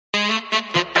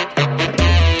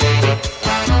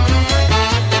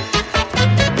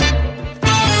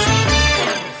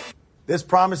This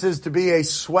promises to be a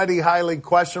sweaty, highly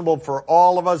questionable for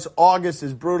all of us. August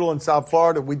is brutal in South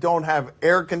Florida. We don't have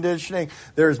air conditioning.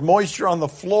 There's moisture on the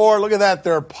floor. Look at that.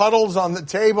 There are puddles on the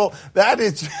table. That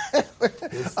is,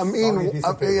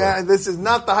 this is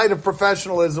not the height of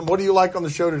professionalism. What do you like on the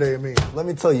show today, Amin? Let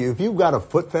me tell you, if you've got a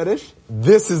foot fetish,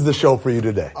 this is the show for you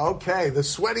today. Okay, the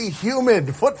sweaty,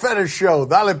 humid foot fetish show.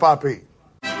 Dale, Papi.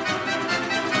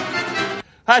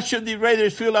 How should the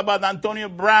Raiders feel about Antonio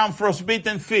Brown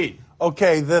frostbitten feet?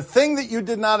 Okay, the thing that you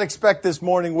did not expect this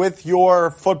morning with your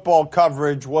football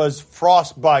coverage was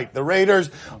frostbite. The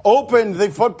Raiders opened the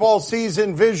football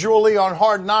season visually on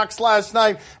Hard Knocks last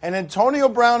night, and Antonio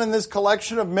Brown and this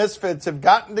collection of misfits have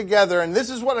gotten together, and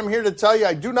this is what I'm here to tell you.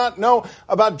 I do not know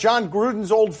about John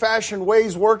Gruden's old-fashioned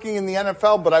ways working in the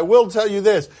NFL, but I will tell you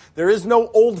this. There is no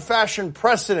old-fashioned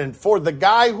precedent for the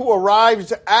guy who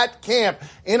arrives at camp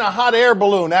in a hot air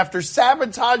balloon after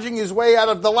sabotaging his way out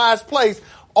of the last place,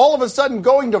 all of a sudden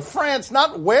going to France,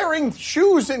 not wearing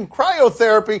shoes in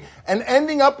cryotherapy, and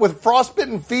ending up with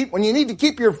frostbitten feet when you need to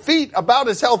keep your feet about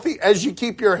as healthy as you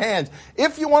keep your hands.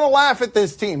 If you want to laugh at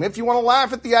this team, if you want to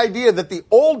laugh at the idea that the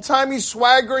old-timey,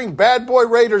 swaggering bad boy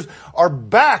Raiders are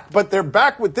back, but they're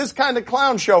back with this kind of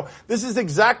clown show, this is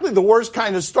exactly the worst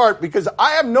kind of start, because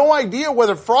I have no idea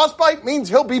whether frostbite means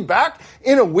he'll be back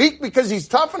in a week because he's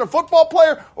tough and a football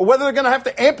player, or whether they're going to have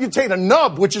to amputate a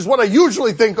nub, which is what I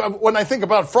usually think of when I think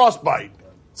about frostbite.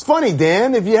 It's funny,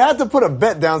 Dan, if you had to put a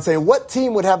bet down saying what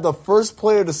team would have the first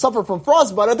player to suffer from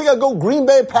frostbite, I think I'd go Green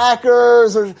Bay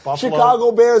Packers or Buffalo.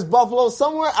 Chicago Bears, Buffalo,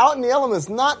 somewhere out in the elements,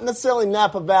 not necessarily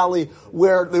Napa Valley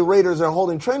where the Raiders are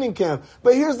holding training camp.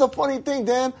 But here's the funny thing,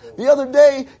 Dan. The other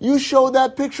day, you showed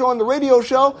that picture on the radio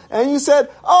show and you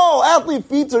said, athlete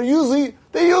feet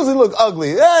they usually look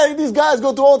ugly. Hey, these guys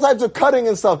go through all types of cutting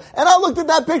and stuff. And I looked at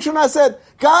that picture and I said,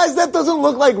 guys, that doesn't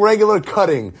look like regular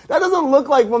cutting. That doesn't look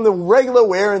like from the regular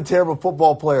wear and tear of a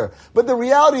football player. But the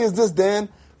reality is this, Dan.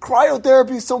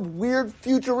 Cryotherapy is some weird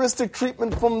futuristic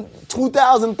treatment from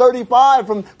 2035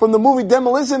 from the movie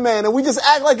Demolition Man, and we just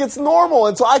act like it's normal.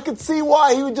 And so I could see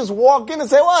why he would just walk in and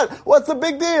say, what's the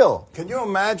big deal? Can you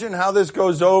imagine how this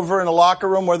goes over in a locker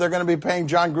room where they're going to be paying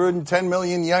John Gruden $10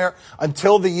 million a year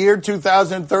until the year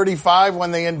 2035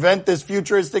 when they invent this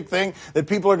futuristic thing that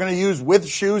people are going to use with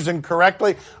shoes and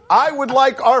correctly? I would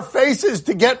like our faces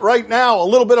to get right now a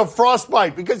little bit of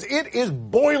frostbite because it is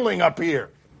boiling up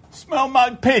here. Smell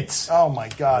my pits. Oh, my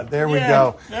God. There we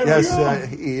go. Yes,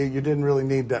 you didn't really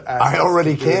need to ask. I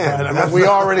already can. We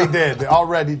already did.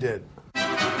 Already did.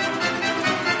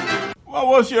 What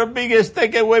was your biggest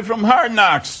takeaway from Hard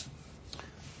Knocks?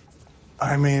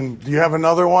 I mean, do you have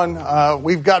another one?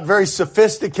 We've got very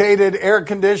sophisticated air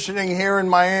conditioning here in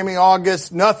Miami,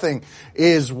 August. Nothing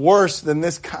is worse than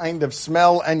this kind of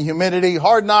smell and humidity.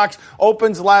 Hard Knocks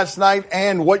opens last night,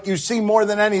 and what you see more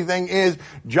than anything is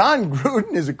John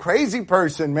Gruden is a crazy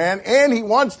person, man, and he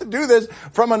wants to do this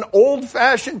from an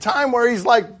old-fashioned time where he's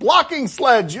like blocking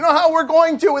sleds. You know how we're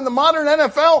going to, in the modern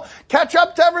NFL, catch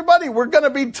up to everybody? We're going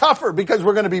to be tougher because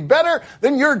we're going to be better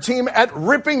than your team at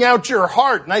ripping out your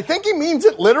heart. And I think he means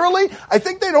it literally. I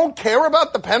think they don't care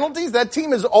about the penalties. That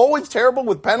team is always terrible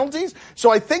with penalties. So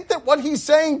I think that what he's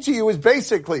saying to you is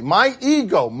basically my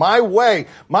ego, my way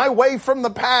from the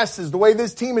past is the way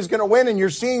this team is going to win, and you're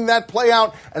seeing that play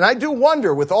out. And I do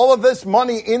wonder, with all of this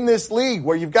money in this league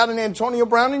where you've got an Antonio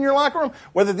Brown in your locker room,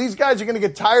 whether these guys are going to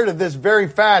get tired of this very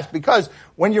fast, because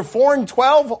when you're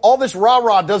 4-12, all this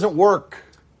rah-rah doesn't work.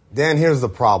 Dan, here's the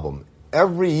problem.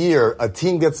 Every year, a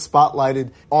team gets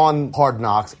spotlighted on Hard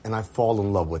Knocks, and I fall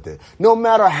in love with it. No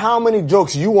matter how many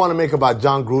jokes you want to make about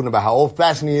John Gruden, about how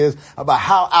old-fashioned he is, about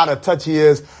how out of touch he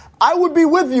is, I would be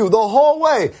with you the whole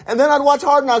way. And then I'd watch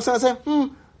Hard Knocks, and I'd say,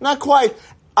 not quite.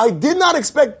 I did not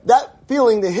expect that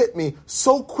feeling to hit me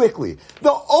so quickly.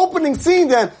 The opening scene,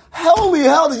 Dan, holy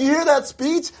hell, did you hear that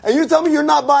speech? And you tell me you're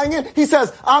not buying in? He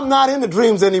says, I'm not into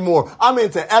dreams anymore. I'm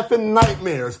into effing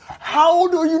nightmares. How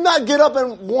do you not get up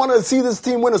and want to see this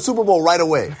team win a Super Bowl right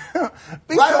away?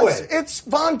 Because it's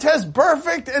Vontez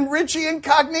Perfect and Richie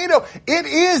Incognito. It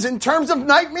is, in terms of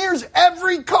nightmares,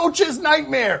 every coach's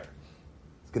nightmare.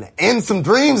 It's going to end some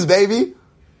dreams, baby.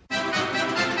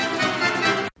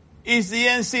 Is the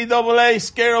NCAA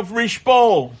scared of Rich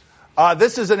Paul?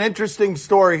 This is an interesting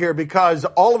story here because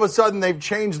all of a sudden they've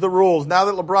changed the rules. Now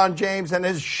that LeBron James and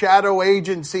his shadow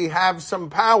agency have some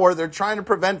power, they're trying to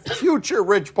prevent future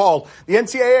Rich Pauls. The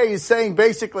NCAA is saying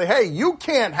basically, hey, you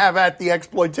can't have at the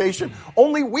exploitation.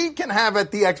 Only we can have at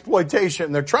the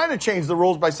exploitation. They're trying to change the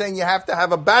rules by saying you have to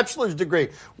have a bachelor's degree.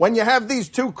 When you have these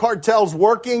two cartels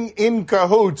working in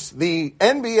cahoots, the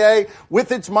NBA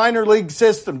with its minor league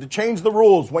system to change the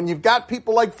rules, when you've got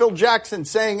people like Phil Jackson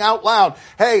saying out loud,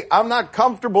 hey, I'm not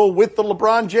comfortable with the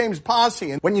LeBron James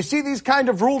posse. And when you see these kind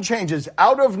of rule changes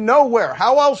out of nowhere,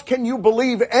 how else can you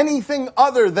believe anything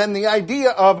other than the idea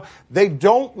of they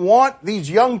don't want these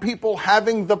young people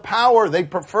having the power? They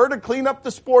prefer to clean up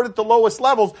the sport at the lowest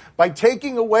levels by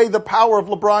taking away the power of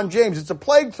LeBron James. It's a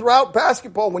plague throughout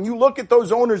basketball when you look at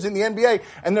those owners in the NBA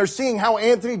and they're seeing how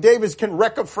Anthony Davis can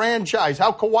wreck a franchise,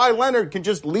 how Kawhi Leonard can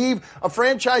just leave a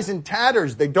franchise in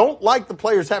tatters. They don't like the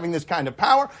players having this kind of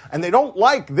power, and they don't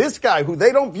like this guy who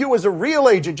they don't view as a real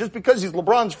agent just because he's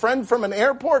LeBron's friend from an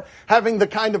airport having the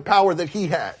kind of power that he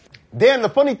had. Dan, the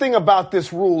funny thing about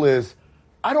this rule is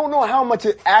I don't know how much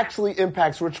it actually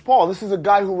impacts Rich Paul. This is a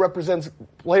guy who represents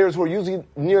players who are usually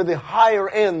near the higher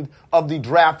end of the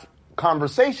draft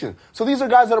conversation. So these are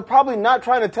guys that are probably not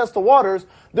trying to test the waters.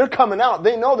 They're coming out.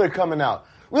 They know they're coming out.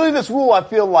 Really, this rule, I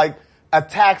feel like,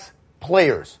 attacks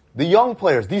players, the young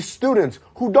players, these students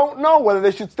who don't know whether they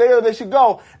should stay or they should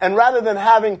go. And rather than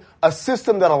having a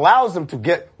system that allows them to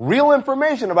get real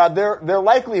information about their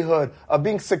likelihood of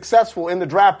being successful in the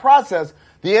draft process,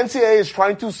 the NCAA is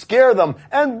trying to scare them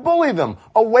and bully them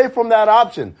away from that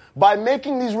option by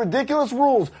making these ridiculous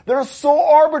rules that are so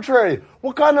arbitrary.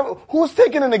 Who's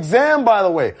taking an exam, by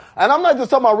the way? And I'm not just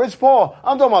talking about Rich Paul.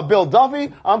 I'm talking about Bill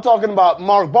Duffy. I'm talking about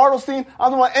Mark Bartelstein.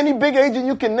 I'm talking about any big agent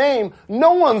you can name.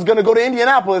 No one's going to go to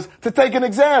Indianapolis to take an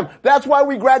exam. That's why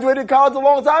we graduated college a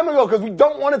long time ago, because we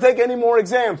don't want to take any more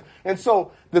exams. And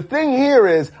so the thing here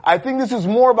is, I think this is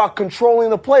more about controlling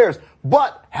the players.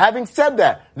 But having said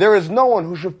that, there is no one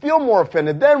who should feel more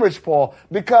offended than Rich Paul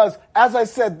because, as I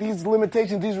said, these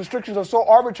limitations, these restrictions are so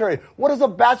arbitrary. What does a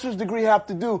bachelor's degree have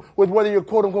to do with whether you're,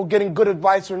 quote-unquote, getting good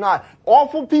advice or not?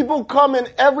 Awful people come in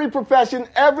every profession,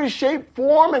 every shape,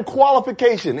 form, and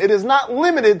qualification. It is not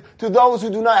limited to those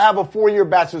who do not have a 4-year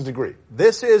bachelor's degree.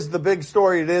 This is the big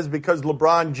story. It is because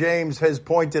LeBron James has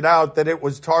pointed out that it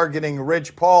was targeting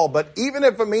Rich Paul. But even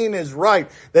if Amin is right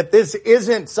that this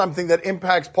isn't something that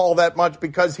impacts Paul that much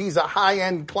because he's a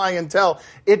high-end clientele,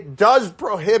 it does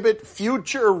prohibit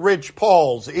future Rich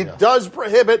Pauls. It does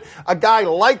prohibit a guy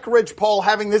like Rich Paul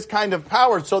having this kind of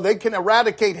power so they can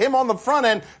eradicate him on the front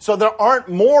end so there aren't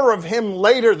more of him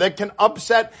later that can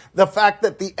upset the fact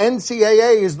that the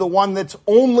NCAA is the one that's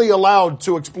only allowed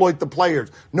to exploit the players.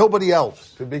 Nobody else.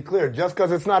 To be clear, just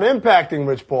because it's not impacting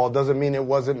Rich Paul doesn't mean it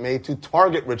wasn't made to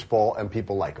target Rich Paul and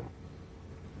people like him.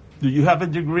 Do you have a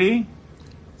degree?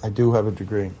 I do have a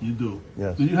degree. You do?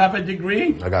 Yes. Do you have a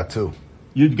degree? I got 2.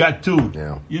 You got 2.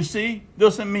 Yeah. You see?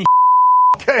 Doesn't mean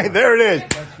Okay, there it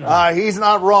is. Right. He's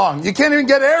not wrong. You can't even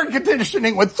get air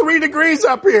conditioning with 3 degrees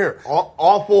up here.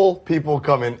 Awful people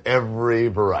come in every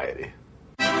variety.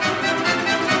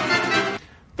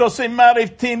 doesn't matter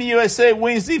if Team USA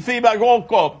wins the FIBA Gold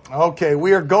Cup. Okay,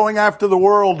 we are going after the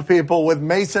world, people, with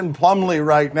Mason Plumlee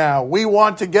right now. We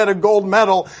want to get a gold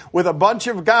medal with a bunch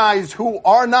of guys who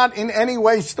are not in any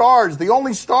way stars. The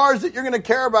only stars that you're going to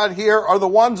care about here are the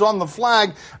ones on the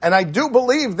flag, and I do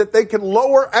believe that they can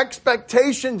lower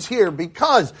expectations here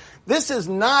because this is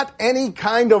not any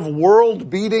kind of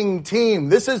world-beating team.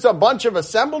 This is a bunch of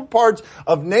assembled parts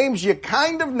of names you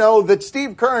kind of know that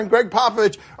Steve Kerr and Greg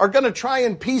Popovich are going to try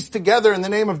and piece together in the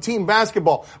name of team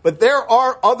basketball. But there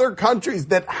are other countries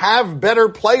that have better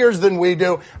players than we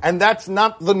do, and that's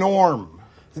not the norm.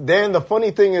 Dan, the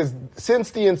funny thing is,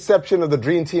 since the inception of the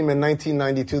Dream Team in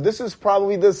 1992, this is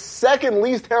probably the second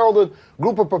least heralded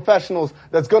group of professionals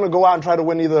that's going to go out and try to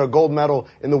win either a gold medal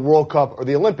in the World Cup or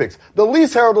the Olympics. The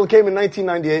least heralded came in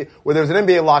 1998, where there was an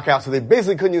NBA lockout, so they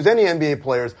basically couldn't use any NBA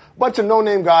players. A bunch of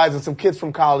no-name guys and some kids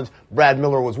from college. Brad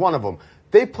Miller was one of them.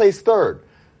 They placed third.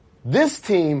 This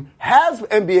team has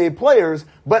NBA players,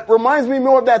 but reminds me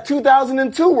more of that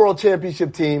 2002 World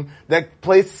Championship team that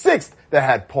placed sixth, that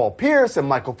had Paul Pierce and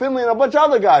Michael Finley and a bunch of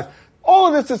other guys. All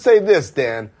of this to say this,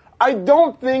 Dan. I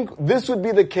don't think this would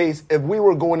be the case if we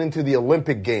were going into the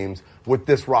Olympic Games with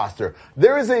this roster.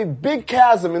 There is a big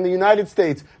chasm in the United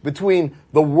States between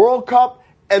the World Cup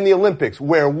and the Olympics,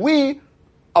 where we,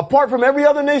 apart from every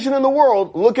other nation in the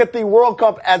world, look at the World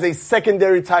Cup as a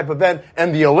secondary type event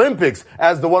and the Olympics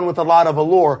as the one with a lot of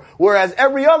allure, whereas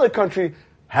every other country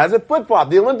has it flip-flop.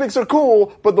 The Olympics are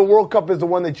cool, but the World Cup is the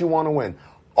one that you want to win.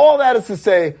 All that is to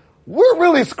say, we're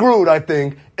really screwed, I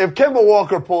think, if Kemba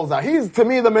Walker pulls out. He's, to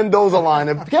me, the Mendoza line.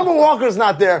 If Kemba Walker's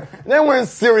not there, then we're in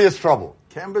serious trouble.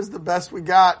 Kemba's the best we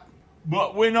got.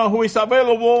 But we know who is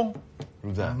available.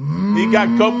 Who's that? He got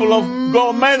a couple of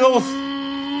gold medals.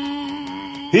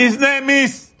 His name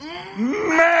is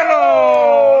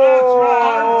Melo. That's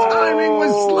right. Timing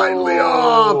was slightly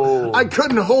off. I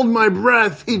couldn't hold my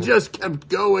breath. He just kept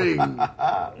going.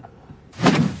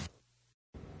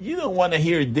 You don't want to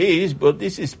hear this, but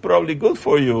this is probably good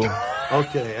for you.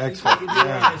 Okay, excellent.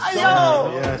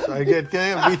 Yes, I get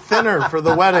be thinner for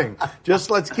the wedding.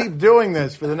 Just let's keep doing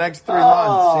this for the next 3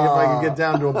 months. See if I can get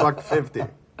down to $1.50.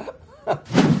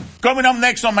 Coming up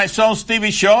next on my son's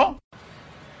TV show.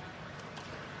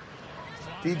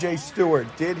 DJ Stewart,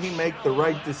 did he make the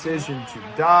right decision to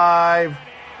dive?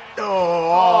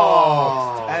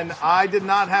 Oh, and I did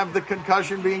not have the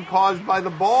concussion being caused by the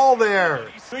ball there.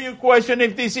 Do you question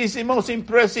if this is the most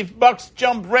impressive box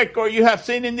jump record you have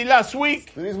seen in the last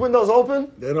week? Are these windows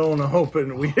open? They don't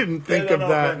open. We didn't think of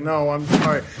that. Open. No, I'm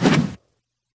sorry.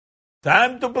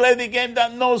 Time to play the game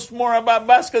that knows more about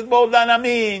basketball than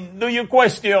Amin. Do you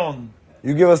question?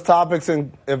 You give us topics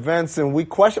and events and we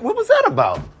question. What was that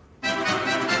about?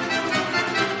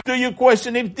 Do you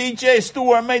question if DJ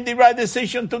Stewart made the right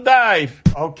decision to dive?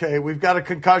 Okay, we've got a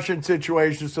concussion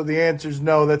situation, so the answer is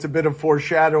no. That's a bit of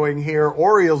foreshadowing here.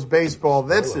 Orioles baseball,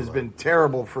 this has been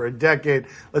terrible for a decade.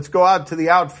 Let's go out to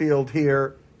the outfield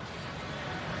here.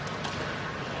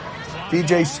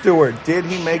 DJ Stewart, did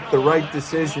he make the right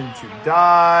decision to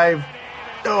dive?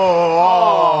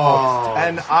 Oh,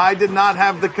 and I did not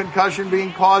have the concussion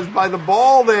being caused by the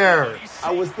ball there.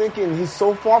 I was thinking he's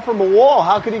so far from a wall.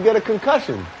 How could he get a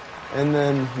concussion? And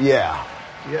then, yeah.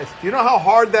 Yes. Do you know how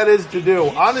hard that is to do?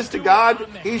 Honest to God,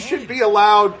 he should be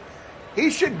allowed.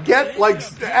 He should get like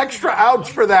extra outs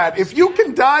for that. If you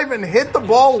can dive and hit the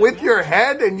ball with your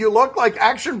head and you look like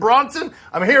Action Bronson,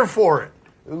 I'm here for it.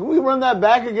 Can we run that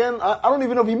back again? I don't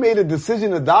even know if he made a decision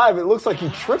to dive. It looks like he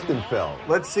tripped and fell.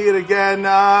 Let's see it again.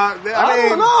 I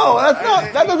don't know.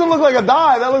 That doesn't look like a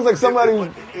dive. That looks like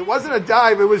somebody. It wasn't a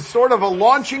dive. It was sort of a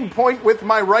launching point with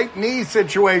my right knee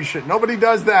situation. Nobody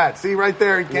does that. See right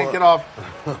there, he can't get off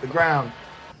the ground.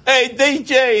 Hey,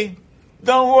 DJ,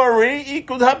 don't worry. It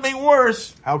could have been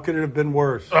worse. How could it have been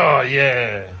worse? Oh,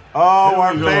 yeah. Oh,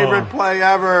 our favorite play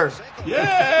ever.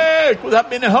 Yeah, it could have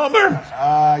been a homer.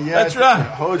 Yes. That's right.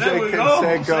 Jose There we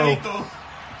Canseco. go.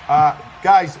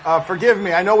 Guys, forgive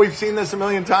me. I know we've seen this a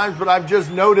million times, but I've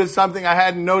just noticed something I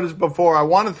hadn't noticed before. I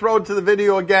want to throw it to the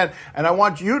video again, and I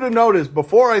want you to notice,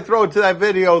 before I throw it to that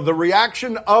video, the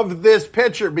reaction of this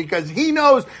pitcher, because he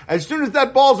knows as soon as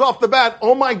that ball's off the bat,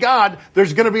 oh my God,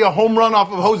 there's going to be a home run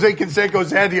off of Jose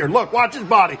Canseco's head here. Look, watch his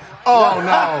body. Oh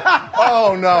no.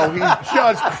 Oh no. He's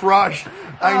just crushed.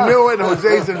 I knew it.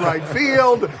 Jose's in right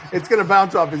field. It's going to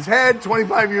bounce off his head.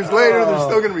 25 years later, they're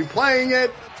still going to be playing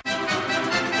it.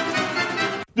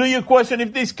 Do you question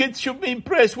if these kids should be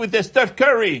impressed with the Steph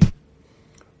Curry?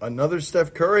 Another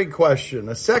Steph Curry question.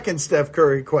 A second Steph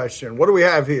Curry question. What do we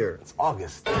have here? It's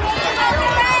August.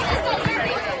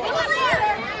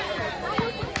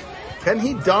 Can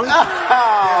he dunk?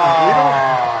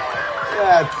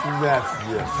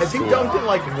 Has he dunked in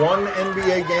like one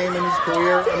NBA game in his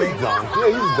career? I mean, he's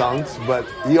dunks, but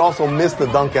he also missed the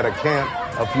dunk at a camp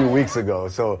a few weeks ago.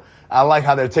 So I like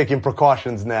how they're taking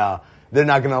precautions now. They're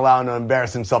not going to allow him to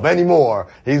embarrass himself anymore.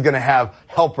 He's going to have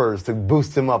helpers to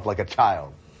boost him up like a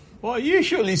child. Well,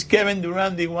 usually it's Kevin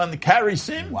Durant the one that carries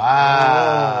him.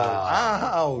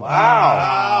 Wow.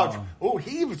 Wow. Oh,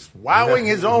 he was wowing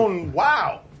his own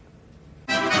wow.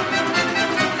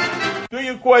 Do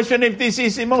you question if this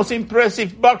is the most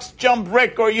impressive box jump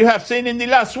record you have seen in the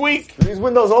last week? Are these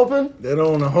windows open? They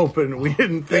don't open. We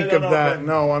didn't think of that. Open.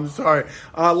 No, I'm sorry.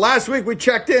 Last week we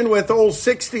checked in with old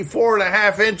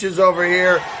 64.5 inches over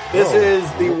here. This is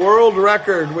the world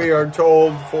record, we are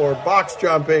told, for box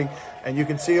jumping. And you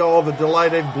can see all the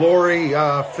delighted,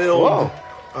 glory-filled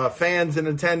fans in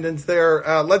attendance there.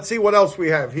 Let's see what else we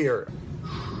have here.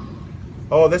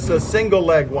 Oh, this is a single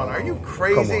leg one. Are you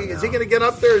crazy? Is he going to get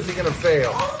up there or is he going to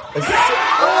fail?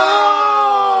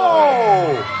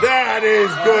 That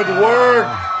is good work.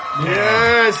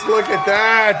 Yes, look at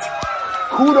that.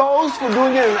 Kudos for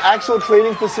doing it in an actual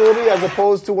training facility as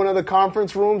opposed to one of the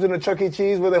conference rooms in a Chuck E.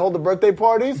 Cheese where they hold the birthday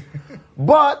parties.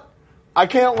 But I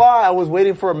can't lie, I was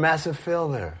waiting for a massive fail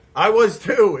there. I was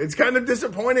too. It's kind of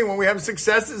disappointing when we have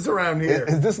successes around here.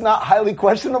 Is this not highly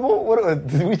questionable?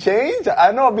 Did we change?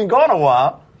 I know I've been gone a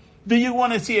while. Do you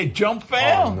want to see a jump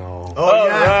fail? Oh, no. Oh,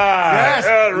 yeah. Yes.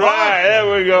 All right.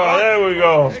 There we go. There we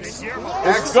go.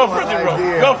 Excellent Go for the rope.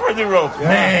 idea. Go for the rope. Yeah.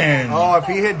 Man. Oh, if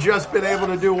he had just been able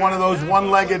to do one of those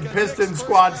one-legged piston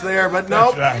squats there, but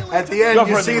nope. Right. At the end,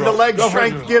 you see the leg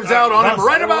strength gives out on him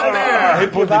right about there. He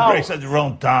put the brakes at the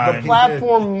wrong time. The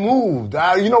platform moved.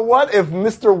 You know what? If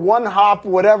Mr. One Hop,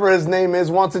 whatever his name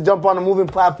is, wants to jump on a moving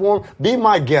platform, be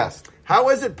my guest. How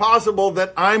is it possible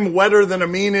that I'm wetter than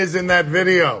Amin is in that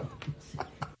video?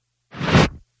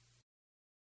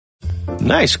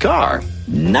 Nice car.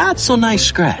 Not so nice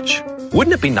scratch.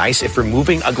 Wouldn't it be nice if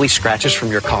removing ugly scratches from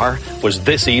your car was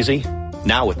this easy?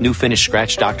 Now with new Finish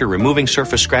Scratch Doctor, removing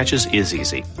surface scratches is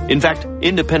easy. In fact,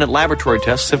 independent laboratory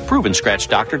tests have proven Scratch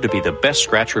Doctor to be the best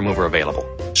scratch remover available.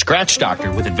 Scratch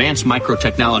Doctor with advanced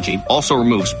microtechnology also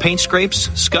removes paint scrapes,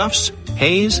 scuffs,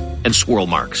 haze, and swirl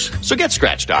marks. So get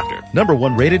Scratch Doctor.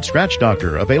 #1 rated Scratch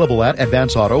Doctor. Available at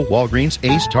Advance Auto, Walgreens,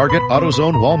 Ace, Target,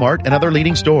 AutoZone, Walmart, and other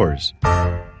leading stores.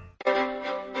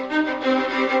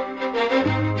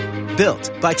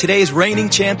 Built by today's reigning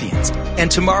champions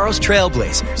and tomorrow's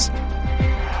trailblazers.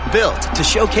 Built to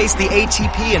showcase the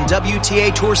ATP and WTA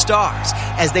Tour stars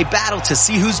as they battle to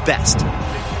see who's best.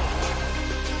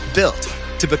 Built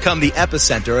to become the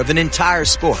epicenter of an entire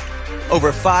sport.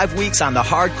 Over 5 weeks on the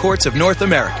hard courts of North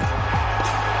America.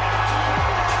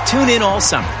 Tune in all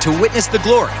summer to witness the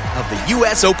glory of the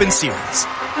U.S. Open Series.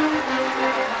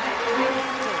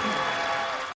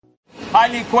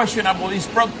 Highly questionable is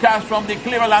broadcast from the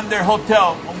Clevelander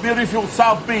Hotel on beautiful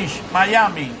South Beach,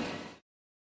 Miami.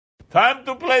 Time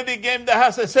to play the game that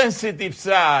has a sensitive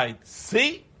side.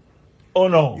 See or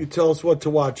no? You tell us what to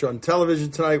watch on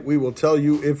television tonight. We will tell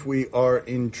you if we are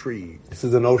intrigued. This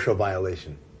is an OSHA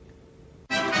violation.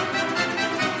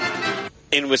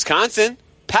 In Wisconsin,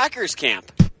 Packers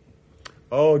camp.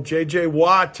 Oh, J.J.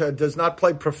 Watt does not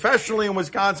play professionally in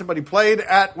Wisconsin, but he played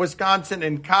at Wisconsin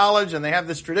in college, and they have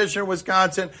this tradition in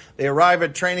Wisconsin. They arrive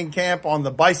at training camp on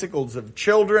the bicycles of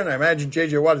children. I imagine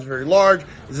J.J. Watt is very large.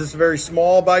 Is this a very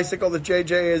small bicycle that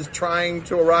J.J. is trying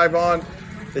to arrive on?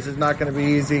 This is not going to be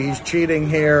easy. He's cheating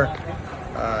here.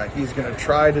 He's going to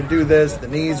try to do this. The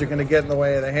knees are going to get in the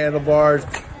way of the handlebars,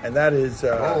 and that is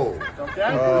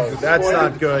that's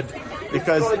not good.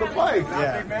 Because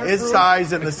his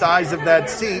size and the size of that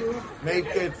seat make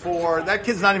it for that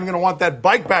kid's not even going to want that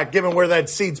bike back, given where that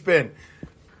seat's been.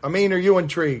 Amin, are you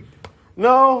intrigued?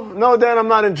 No, Dan, I'm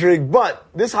not intrigued. But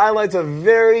this highlights a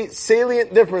very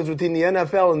salient difference between the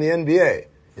NFL and the NBA.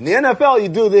 In the NFL, you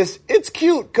do this, it's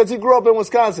cute because he grew up in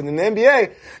Wisconsin. In the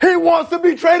NBA, he wants to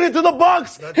be traded to the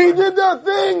Bucks. He did that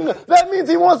thing. That means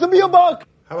he wants to be a Buck.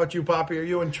 How about you, Papi? Are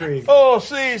you intrigued? Oh,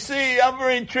 see, I'm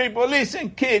very intrigued. But listen,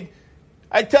 kid,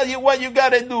 I tell you what you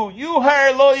got to do. You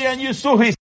hire a lawyer and you sue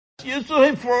his. You sue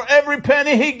him for every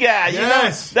penny he got. Yes. You know?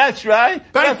 That's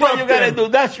right. That's what you got to do.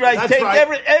 That's right. Take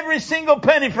every single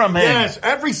penny from him. Yes,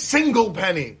 every single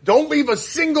penny. Don't leave a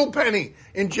single penny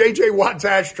in J.J. Watt's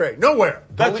ashtray. Nowhere.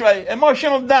 That's right.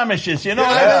 Emotional damages, you know.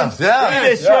 Yes. You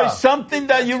destroy something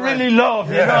that you really love,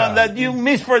 you know, and that you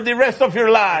miss for the rest of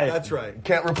your life. That's right. You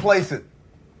can't replace it.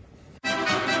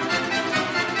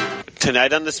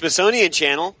 Tonight on the Smithsonian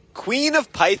Channel, Queen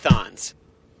of Pythons.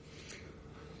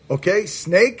 Okay,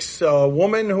 snakes. A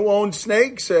woman who owns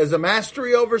snakes has a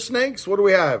mastery over snakes. What do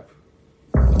we have?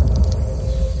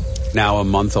 Now a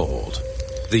month old,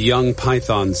 the young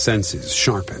python's senses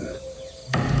sharpen.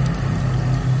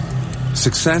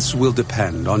 Success will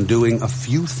depend on doing a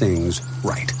few things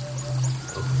right.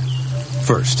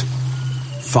 First,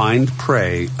 find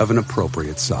prey of an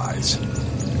appropriate size.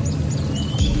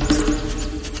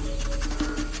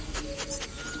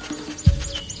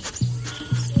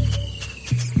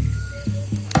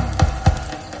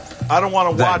 I don't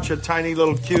want to watch a tiny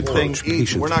little cute thing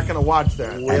eat. We're not going to watch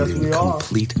that. And in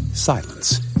complete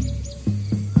silence.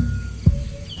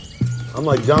 I'm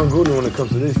like John Gruden when it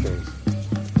comes to these things.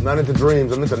 I'm not into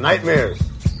dreams. I'm into nightmares.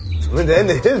 I'm into the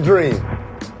end of his dream.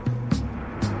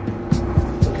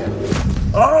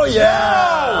 Okay. Oh,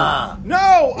 yeah!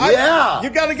 No! Yeah! You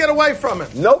got to get away from him.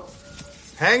 Nope.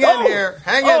 Hang in here.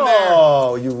 Hang in there.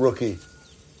 Oh, you rookie.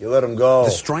 You let him go.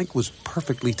 The strike was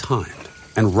perfectly timed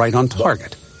and right on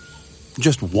target.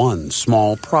 Just one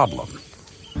small problem.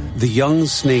 The young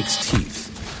snake's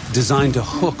teeth, designed to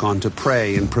hook onto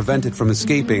prey and prevent it from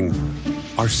escaping,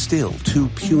 are still too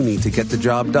puny to get the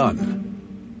job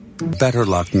done. Better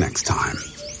luck next time.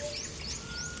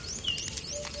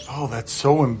 Oh, that's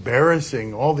so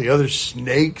embarrassing. All the other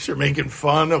snakes are making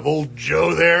fun of old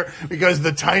Joe there because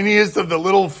the tiniest of the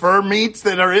little fur meats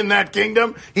that are in that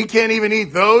kingdom, he can't even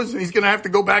eat those. He's going to have to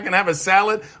go back and have a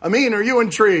salad. Amin, are you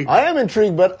intrigued? I am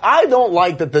intrigued, but I don't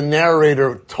like that the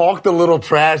narrator talked a little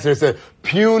trash there, said,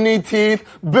 puny teeth,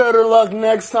 better luck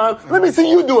next time. Let me see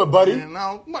you do it, buddy.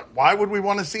 No, why would we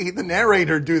want to see the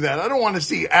narrator do that? I don't want to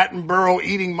see Attenborough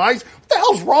eating mice. What the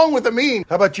hell's wrong with Amin?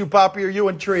 How about you, Papi? Are you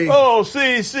intrigued? Oh,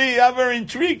 see, I'm very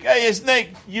intrigued. Hey,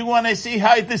 Snake, you want to see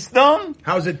how it is done?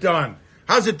 How's it done?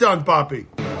 How's it done, Papi?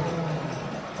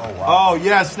 Oh,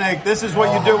 yeah, Snake. This is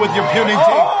what you do with your puny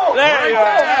teeth. There you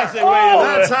are. That's the way to do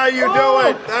it. That's how you do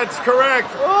it. That's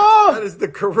correct. That is the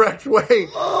correct way.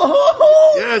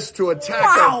 Yes, to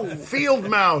attack a field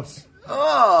mouse.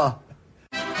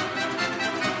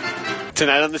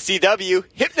 Tonight on the CW,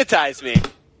 Hypnotize Me.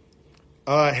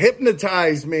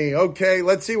 Hypnotize me. Okay,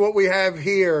 let's see what we have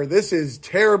here. This is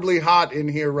terribly hot in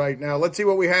here right now. Let's see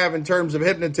what we have in terms of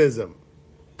hypnotism.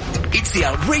 It's the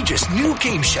outrageous new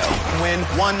game show. Win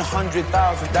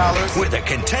 $100,000. Where the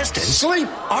contestants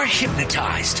are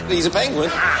hypnotized. He's a penguin.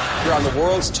 You're on the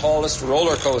world's tallest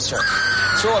roller coaster.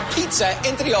 Throw a pizza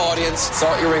into the audience.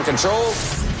 Thought you were in control?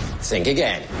 Think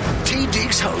again. T.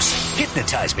 Diggs hosts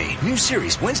Hypnotize Me. New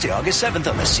series Wednesday, August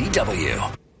 7th on the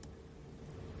CW.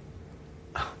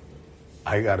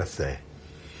 I gotta say,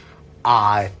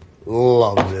 I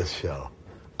love this show.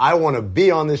 I want to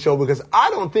be on this show because I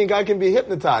don't think I can be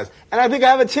hypnotized. And I think I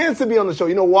have a chance to be on the show.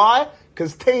 You know why?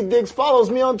 Because Tay Diggs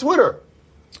follows me on Twitter.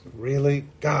 Really?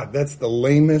 God, that's the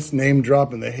lamest name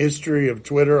drop in the history of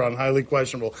Twitter on Highly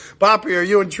Questionable. Papi, are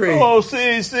you intrigued? Oh,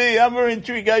 see, I'm very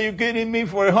intrigued. Are you kidding me?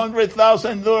 For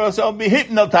 $100,000, I'll be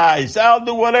hypnotized. I'll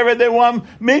do whatever they want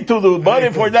me to do. Buddy,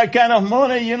 for that kind of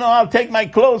money, I'll take my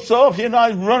clothes off,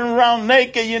 I'll run around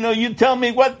naked, you tell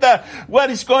me what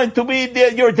is going to be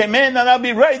your demand, and I'll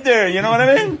be right there, you know what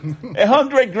I mean?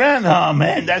 $100,000, oh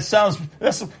man,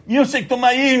 that's music to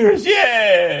my ears,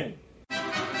 yeah!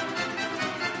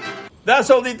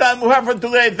 That's all the time we have for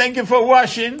today. Thank you for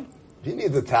watching. He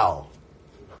needs a towel.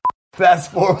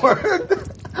 Fast forward.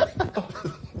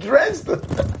 Drenched.